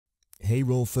Hey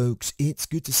Royal folks, it's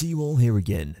good to see you all here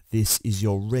again. This is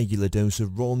your regular dose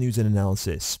of Royal news and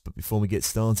analysis, but before we get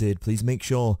started, please make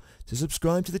sure to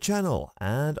subscribe to the channel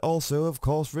and also of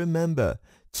course remember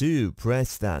to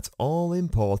press that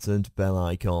all-important bell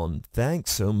icon.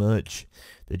 Thanks so much.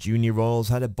 The junior royals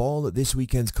had a ball at this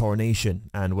weekend's coronation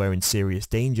and were in serious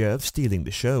danger of stealing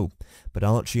the show, but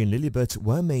Archie and Lilibet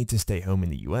were made to stay home in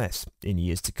the US. In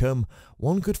years to come,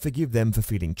 one could forgive them for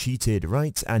feeling cheated,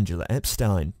 writes Angela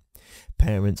Epstein.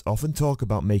 Parents often talk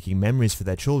about making memories for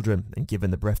their children, and given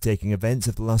the breathtaking events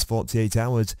of the last 48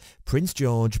 hours, Prince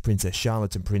George, Princess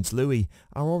Charlotte and Prince Louis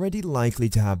are already likely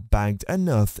to have bagged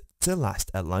enough to last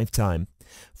a lifetime.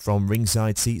 From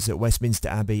ringside seats at Westminster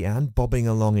Abbey and bobbing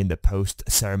along in the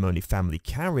post-ceremony family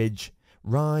carriage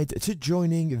ride to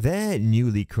joining their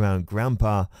newly crowned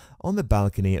grandpa on the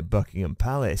balcony at Buckingham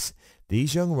Palace,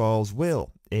 these young royals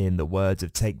will, in the words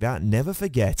of Take That, never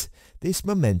forget this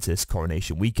momentous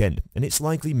coronation weekend, and it's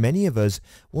likely many of us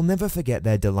will never forget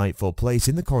their delightful place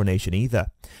in the coronation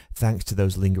either, thanks to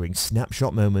those lingering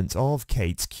snapshot moments of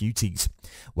Kate's cuties.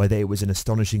 Whether it was an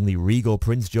astonishingly regal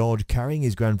Prince George carrying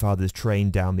his grandfather's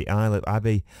train down the aisle at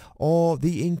Abbey, or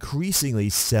the increasingly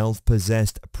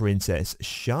self-possessed Princess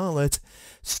Charlotte,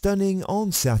 stunning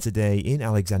on Saturday in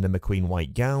Alexander McQueen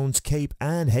white gowns, cape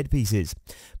and headpieces,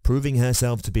 proving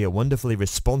herself to be a wonderfully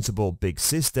responsible big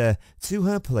sister to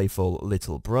her playful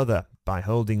little brother by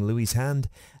holding Louis's hand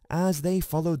as they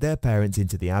followed their parents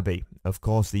into the Abbey. Of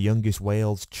course, the youngest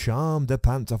Wales charmed the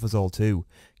pants off us all too,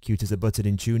 cute as a button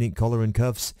in tunic, collar and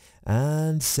cuffs,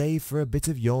 and save for a bit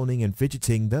of yawning and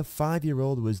fidgeting, the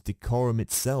 5-year-old was decorum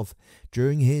itself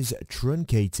during his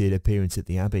truncated appearance at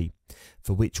the Abbey,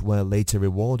 for which were later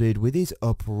rewarded with his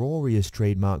uproarious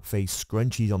trademark face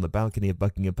scrunchies on the balcony of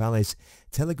Buckingham Palace,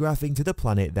 telegraphing to the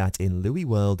planet that in Louis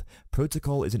world,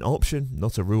 protocol is an option,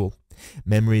 not a rule.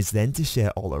 Memories then to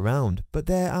share all around, but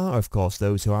there are of course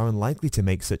those who are unlikely to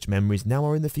make such memories now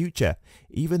or in the future,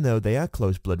 even though they are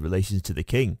close blood relations to the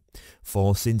king.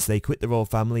 For since they quit the royal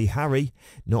family, Harry,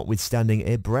 notwithstanding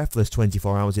a breathless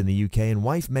 24 hours in the UK, and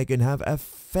wife Meghan have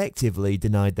effectively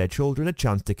denied their children a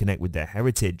chance to connect with their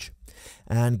heritage.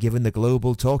 And given the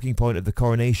global talking point of the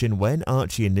coronation when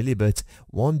Archie and Lilibet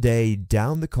one day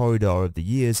down the corridor of the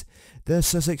years, the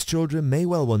Sussex children may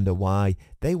well wonder why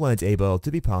they weren't able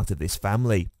to be part of this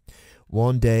family.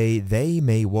 One day they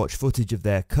may watch footage of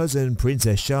their cousin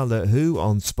Princess Charlotte, who,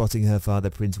 on spotting her father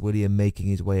Prince William making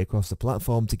his way across the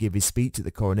platform to give his speech at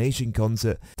the coronation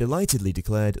concert, delightedly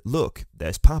declared, "Look,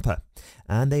 there's Papa,"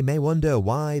 and they may wonder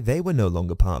why they were no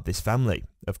longer part of this family.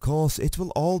 Of course, it will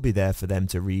all be there for them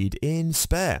to read in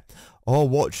spare, or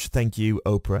watch, thank you,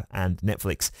 Oprah and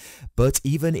Netflix. But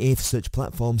even if such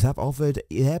platforms have offered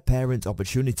their parents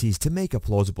opportunities to make a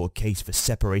plausible case for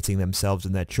separating themselves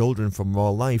and their children from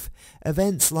royal life,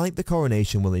 events like the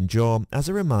coronation will endure as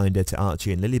a reminder to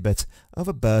Archie and Lilibet of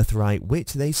a birthright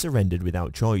which they surrendered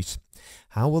without choice.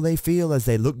 How will they feel as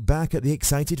they look back at the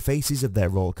excited faces of their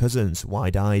royal cousins,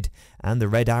 wide-eyed, and the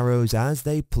red arrows as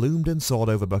they plumed and soared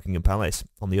over Buckingham Palace?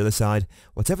 On the other side,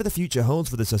 whatever the future holds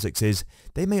for the Sussexes,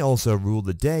 they may also rule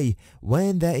the day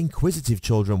when their inquisitive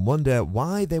children wonder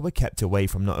why they were kept away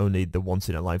from not only the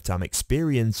once-in-a-lifetime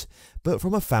experience, but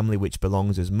from a family which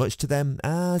belongs as much to them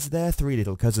as their 3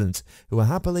 little cousins, who are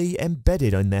happily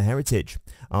embedded in their heritage.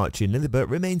 Archie and Lilibet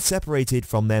remain separated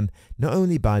from them not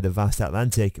only by the vast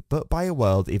Atlantic, but by a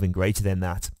world even greater than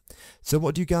that. So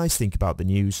what do you guys think about the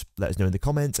news? Let us know in the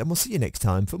comments, and we'll see you next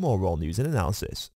time for more royal news and analysis.